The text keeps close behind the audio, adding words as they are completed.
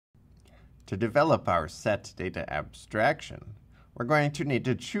To develop our set data abstraction, we're going to need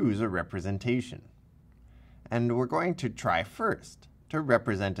to choose a representation. And we're going to try first to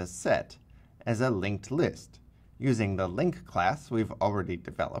represent a set as a linked list using the link class we've already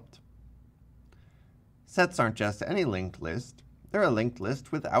developed. Sets aren't just any linked list, they're a linked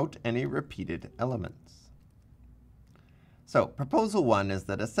list without any repeated elements. So, proposal 1 is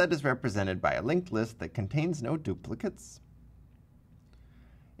that a set is represented by a linked list that contains no duplicates.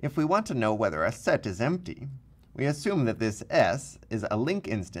 If we want to know whether a set is empty, we assume that this S is a link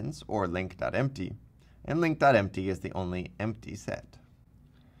instance, or link.empty, and link.empty is the only empty set.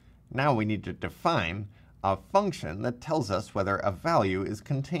 Now we need to define a function that tells us whether a value is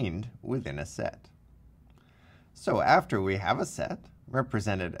contained within a set. So after we have a set,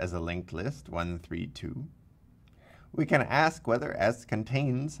 represented as a linked list 1, 3, 2, we can ask whether S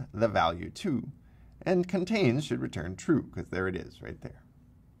contains the value 2, and contains should return true, because there it is right there.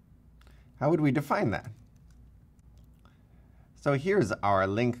 How would we define that? So here's our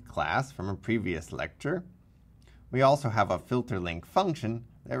link class from a previous lecture. We also have a filter link function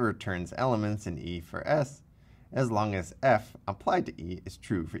that returns elements in E for S, as long as F applied to E is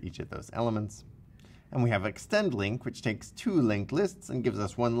true for each of those elements. And we have extend link, which takes 2 linked lists and gives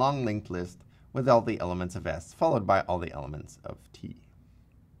us 1 long linked list with all the elements of S followed by all the elements of T.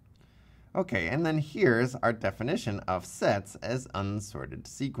 Okay, and then here's our definition of sets as unsorted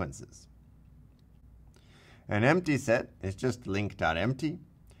sequences. An empty set is just link.empty,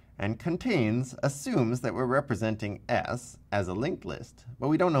 and contains assumes that we're representing S as a linked list, but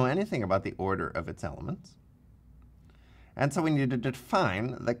we don't know anything about the order of its elements. And so we need to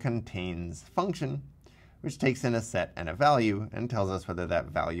define the contains function, which takes in a set and a value and tells us whether that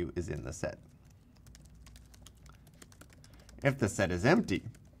value is in the set. If the set is empty,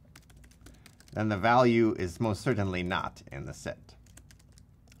 then the value is most certainly not in the set.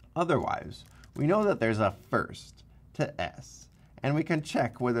 Otherwise, we know that there's a first to S, and we can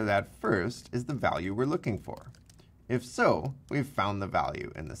check whether that first is the value we're looking for. If so, we've found the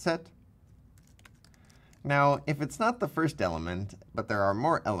value in the set. Now, if it's not the first element, but there are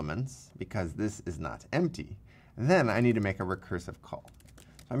more elements, because this is not empty, then I need to make a recursive call.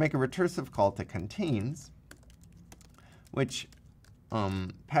 So I make a recursive call to contains, which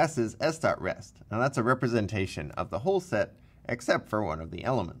passes s.rest. Now that's a representation of the whole set except for one of the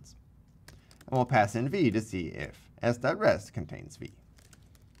elements. And we'll pass in v to see if s.rest contains v.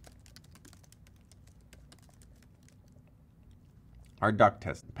 Our duck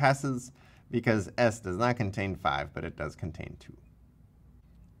test passes because S does not contain 5, but it does contain 2.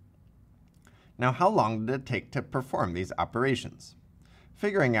 Now, how long did it take to perform these operations?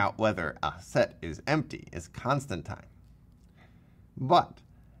 Figuring out whether a set is empty is constant time. But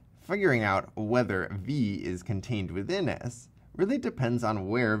figuring out whether V is contained within S really depends on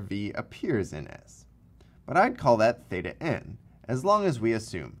where V appears in S. But I'd call that theta n, as long as we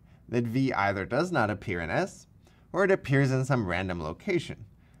assume that V either does not appear in S, or it appears in some random location,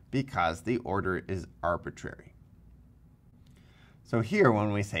 because the order is arbitrary. So here,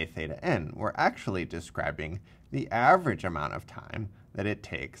 when we say theta n, we're actually describing the average amount of time that it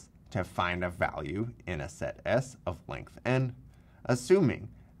takes to find a value in a set S of length n, assuming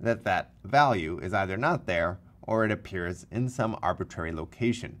that that value is either not there or it appears in some arbitrary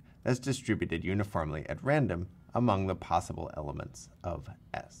location that's distributed uniformly at random among the possible elements of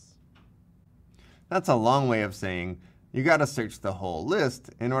S. That's a long way of saying you got to search the whole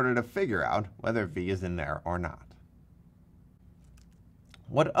list in order to figure out whether V is in there or not.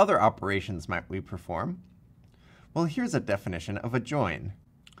 What other operations might we perform? Well, here's a definition of a join.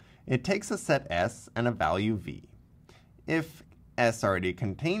 It takes a set S and a value V. If S already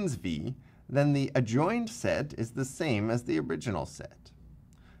contains V, then the adjoined set is the same as the original set.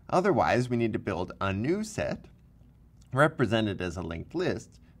 Otherwise, we need to build a new set, represented as a linked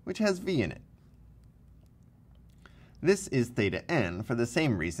list, which has V in it. This is theta n for the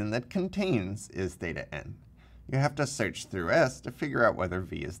same reason that contains is theta n. You have to search through S to figure out whether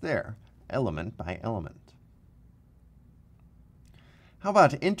V is there, element by element. How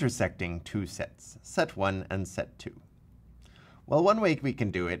about intersecting two sets, set 1 and set 2? Well, one way we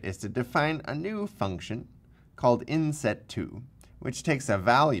can do it is to define a new function called inset2, which takes a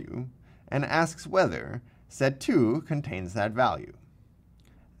value and asks whether set 2 contains that value.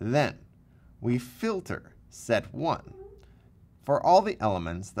 Then we filter set 1 for all the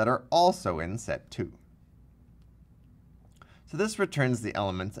elements that are also in set 2. So this returns the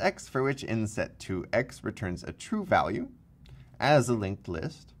elements x for which in set 2 x returns a true value as a linked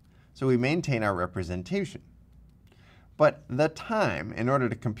list, so we maintain our representation. But the time in order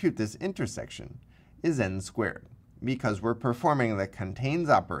to compute this intersection is n squared, because we're performing the contains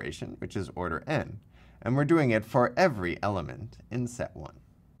operation, which is order n, and we're doing it for every element in set 1.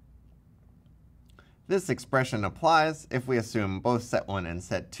 This expression applies if we assume both set 1 and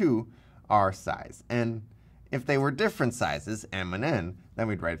set 2 are size n. If they were different sizes, m and n, then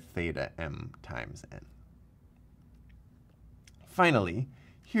we'd write theta m times n. Finally,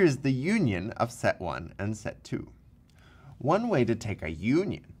 here's the union of set 1 and set 2. One way to take a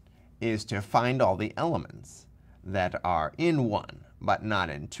union is to find all the elements that are in 1 but not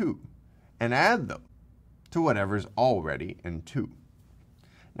in 2 and add them to whatever's already in 2.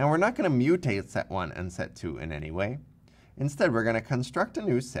 Now we're not going to mutate set 1 and set 2 in any way. Instead, we're going to construct a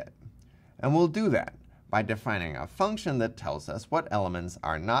new set, and we'll do that by defining a function that tells us what elements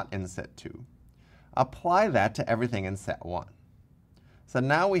are not in set 2. Apply that to everything in set 1. So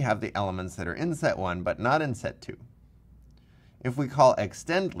now we have the elements that are in set 1 but not in set 2. If we call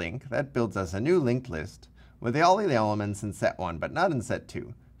extend link, that builds us a new linked list with all the elements in set 1 but not in set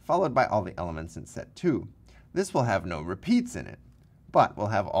 2, followed by all the elements in set 2. This will have no repeats in it, but we'll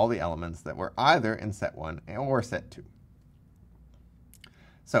have all the elements that were either in set 1 or set 2.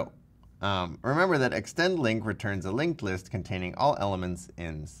 So remember that extend link returns a linked list containing all elements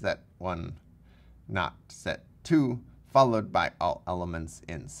in set 1, not set 2, followed by all elements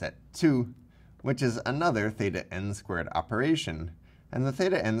in set 2, which is another theta n squared operation, and the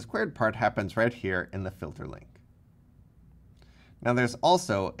theta n squared part happens right here in the filter link. Now there's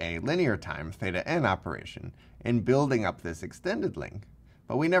also a linear time theta n operation in building up this extended link,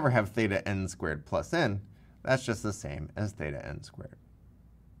 but we never have theta n squared plus n. That's just the same as theta n squared.